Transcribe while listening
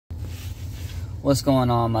What's going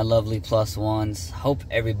on, my lovely plus ones? Hope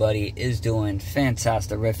everybody is doing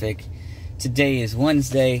fantastic-rific. Today is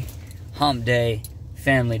Wednesday, hump day,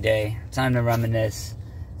 family day. Time to reminisce,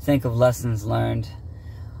 think of lessons learned,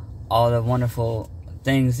 all the wonderful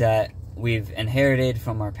things that we've inherited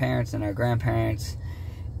from our parents and our grandparents,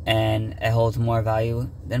 and it holds more value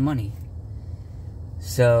than money.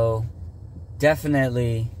 So,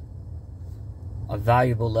 definitely a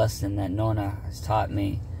valuable lesson that Nona has taught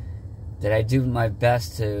me, that I do my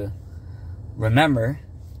best to remember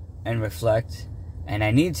and reflect, and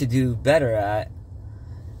I need to do better at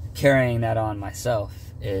carrying that on myself,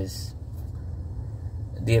 is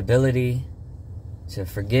the ability to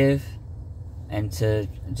forgive and to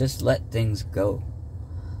just let things go.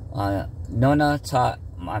 Nona taught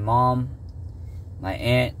my mom, my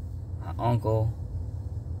aunt, my uncle,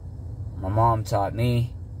 my mom taught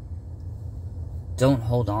me, don't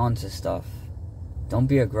hold on to stuff. Don't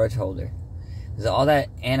be a grudge holder. Because all that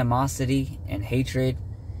animosity and hatred,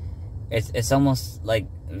 it's almost like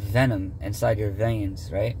venom inside your veins,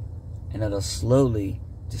 right? And it'll slowly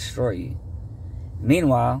destroy you.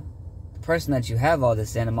 Meanwhile, the person that you have all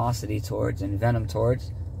this animosity towards and venom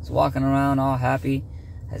towards is walking around all happy,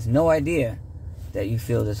 has no idea that you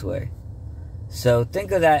feel this way. So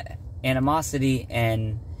think of that animosity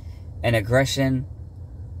and aggression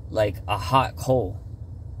like a hot coal.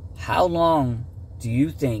 How long do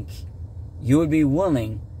you think you would be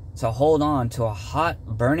willing to hold on to a hot,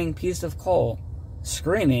 burning piece of coal,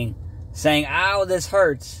 screaming, saying, ow, this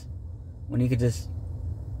hurts, when you could just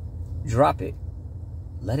drop it,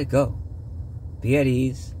 let it go, be at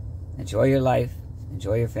ease, enjoy your life,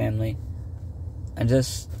 enjoy your family, and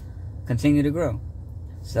just continue to grow?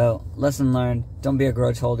 So, lesson learned, don't be a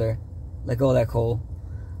grudge holder, let go of that coal.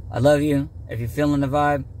 I love you. If you're feeling the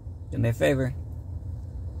vibe, do me a favor.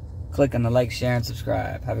 Click on the like, share, and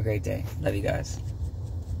subscribe. Have a great day. Love you guys.